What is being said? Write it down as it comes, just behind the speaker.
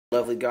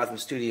Lovely Gotham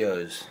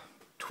Studios,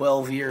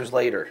 12 years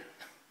later.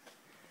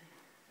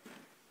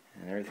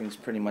 And everything's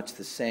pretty much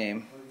the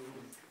same.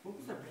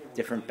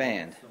 Different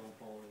band.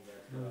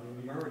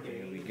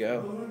 Here we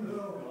go.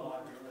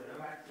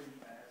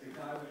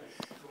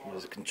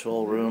 Here's a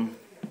control room.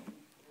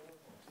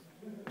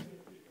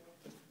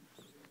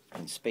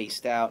 And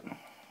spaced out.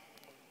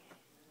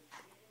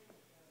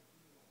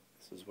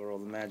 This is where all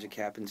the magic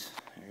happens.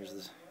 Here's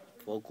the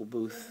vocal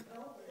booth.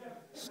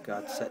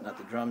 Scott's setting up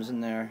the drums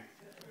in there.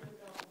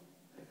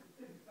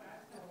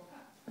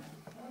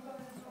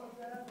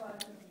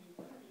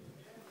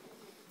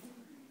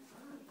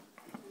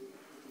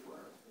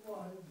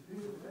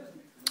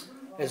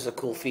 This is a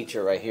cool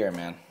feature right here,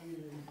 man.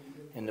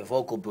 In the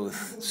vocal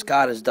booth,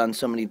 Scott has done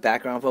so many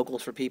background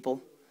vocals for people,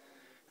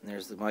 and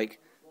there's the mic,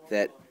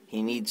 that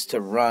he needs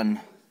to run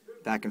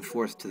back and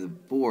forth to the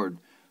board,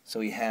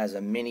 so he has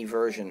a mini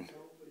version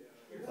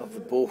of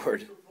the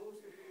board.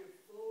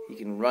 He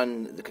can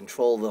run the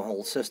control of the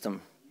whole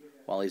system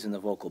while he's in the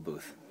vocal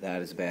booth.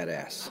 That is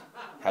badass.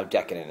 How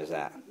decadent is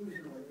that?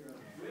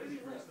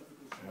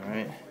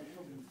 Alright.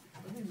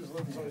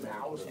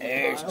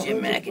 There's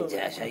Jim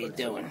McIntosh. How you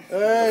doing?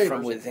 Hey.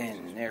 From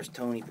within. There's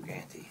Tony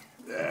Briganti.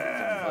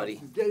 Yeah,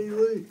 buddy. Geddy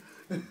Lee.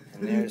 And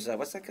there's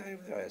what's that guy?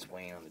 Oh, that's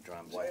Wayne on the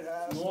drums.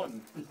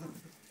 Norton. And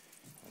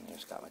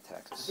there's Scott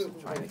Texas,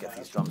 trying to get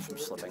these drums from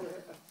slipping.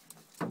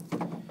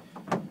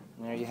 And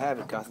there you have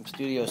it, Gotham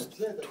Studios,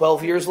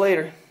 12 years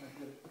later.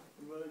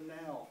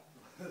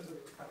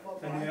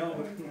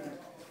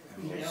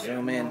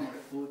 Zoom in.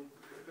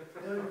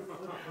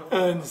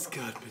 And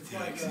Scott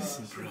Texas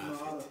and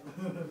Prophet.